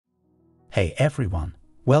Hey everyone,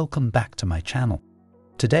 welcome back to my channel.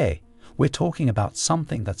 Today, we're talking about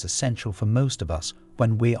something that's essential for most of us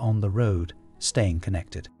when we're on the road, staying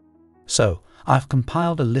connected. So, I've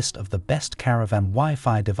compiled a list of the best Caravan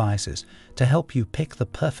Wi-Fi devices to help you pick the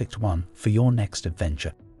perfect one for your next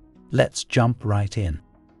adventure. Let's jump right in.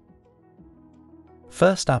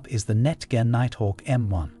 First up is the Netgear Nighthawk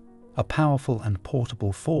M1, a powerful and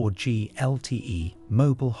portable 4G LTE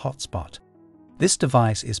mobile hotspot. This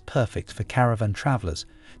device is perfect for caravan travelers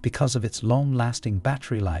because of its long-lasting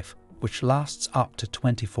battery life, which lasts up to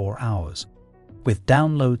 24 hours. With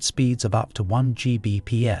download speeds of up to 1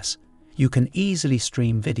 Gbps, you can easily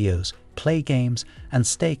stream videos, play games, and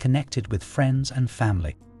stay connected with friends and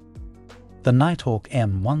family. The Nighthawk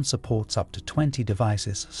M1 supports up to 20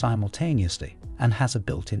 devices simultaneously and has a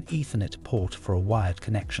built-in Ethernet port for a wired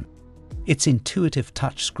connection. Its intuitive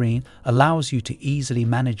touchscreen allows you to easily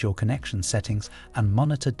manage your connection settings and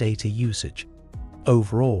monitor data usage.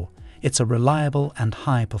 Overall, it's a reliable and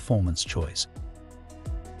high-performance choice.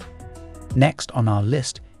 Next on our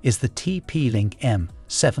list is the TP-Link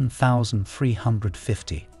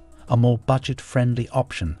M7350, a more budget-friendly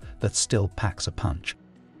option that still packs a punch.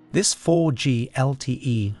 This 4G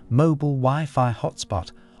LTE mobile Wi-Fi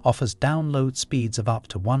hotspot offers download speeds of up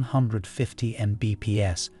to 150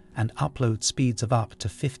 Mbps and upload speeds of up to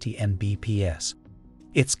 50 Mbps.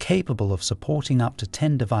 It's capable of supporting up to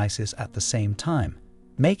 10 devices at the same time,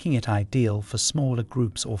 making it ideal for smaller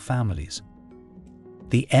groups or families.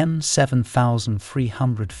 The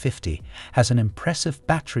M7350 has an impressive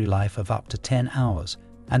battery life of up to 10 hours,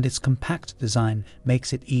 and its compact design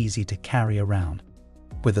makes it easy to carry around.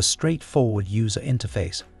 With a straightforward user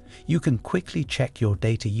interface, you can quickly check your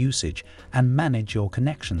data usage and manage your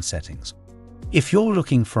connection settings. If you're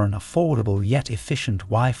looking for an affordable yet efficient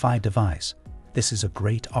Wi-Fi device, this is a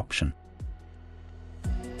great option.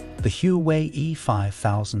 The Huawei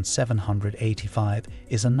E5785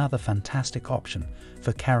 is another fantastic option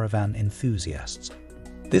for caravan enthusiasts.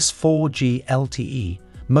 This 4G LTE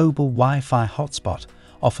mobile Wi-Fi hotspot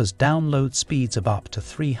offers download speeds of up to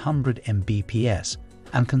 300 Mbps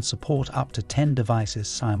and can support up to 10 devices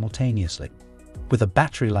simultaneously. With a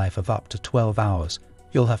battery life of up to 12 hours,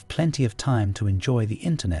 you'll have plenty of time to enjoy the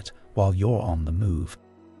internet while you're on the move.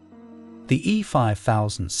 The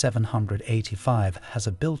E5785 has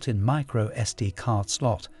a built-in micro SD card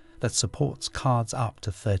slot that supports cards up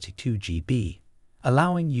to 32 GB,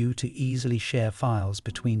 allowing you to easily share files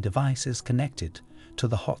between devices connected to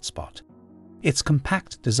the hotspot. Its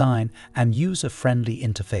compact design and user-friendly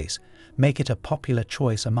interface make it a popular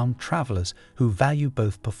choice among travelers who value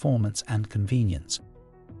both performance and convenience.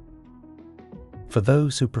 For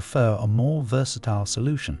those who prefer a more versatile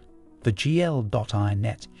solution, the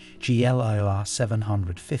GL.iNet GLIR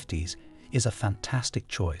 750s is a fantastic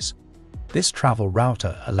choice. This travel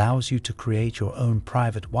router allows you to create your own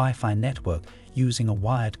private Wi-Fi network using a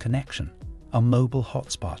wired connection, a mobile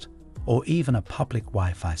hotspot, or even a public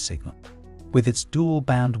Wi-Fi signal. With its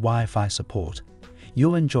dual-band Wi-Fi support,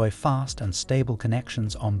 you'll enjoy fast and stable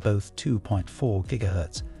connections on both 2.4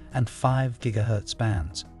 GHz and 5 GHz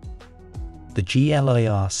bands. The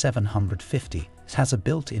GLIR 750 has a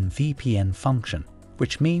built-in VPN function,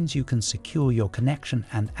 which means you can secure your connection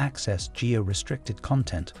and access geo-restricted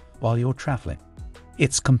content while you're traveling.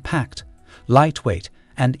 It's compact, lightweight,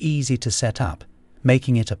 and easy to set up,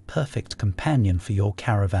 making it a perfect companion for your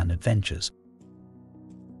caravan adventures.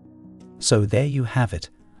 So there you have it,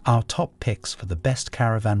 our top picks for the best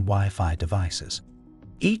caravan Wi-Fi devices.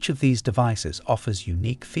 Each of these devices offers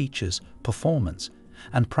unique features, performance,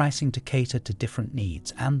 and pricing to cater to different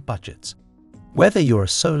needs and budgets. Whether you're a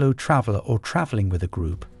solo traveler or traveling with a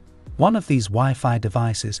group, one of these Wi-Fi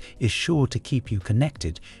devices is sure to keep you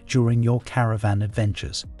connected during your caravan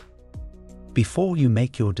adventures. Before you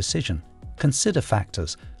make your decision, consider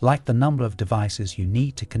factors like the number of devices you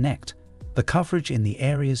need to connect, the coverage in the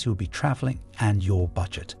areas you'll be traveling, and your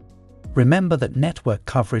budget. Remember that network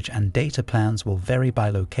coverage and data plans will vary by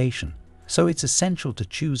location, so it's essential to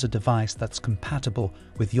choose a device that's compatible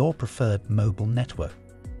with your preferred mobile network.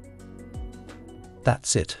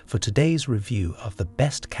 That's it for today's review of the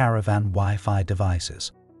best caravan Wi-Fi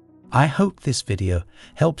devices. I hope this video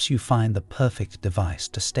helps you find the perfect device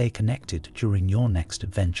to stay connected during your next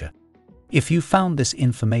adventure. If you found this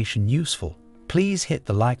information useful, please hit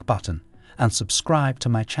the like button and subscribe to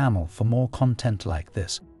my channel for more content like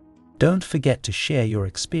this. Don't forget to share your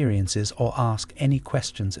experiences or ask any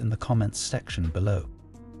questions in the comments section below.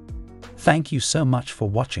 Thank you so much for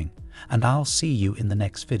watching, and I'll see you in the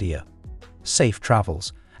next video. Safe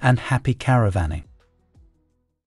travels and happy caravanning!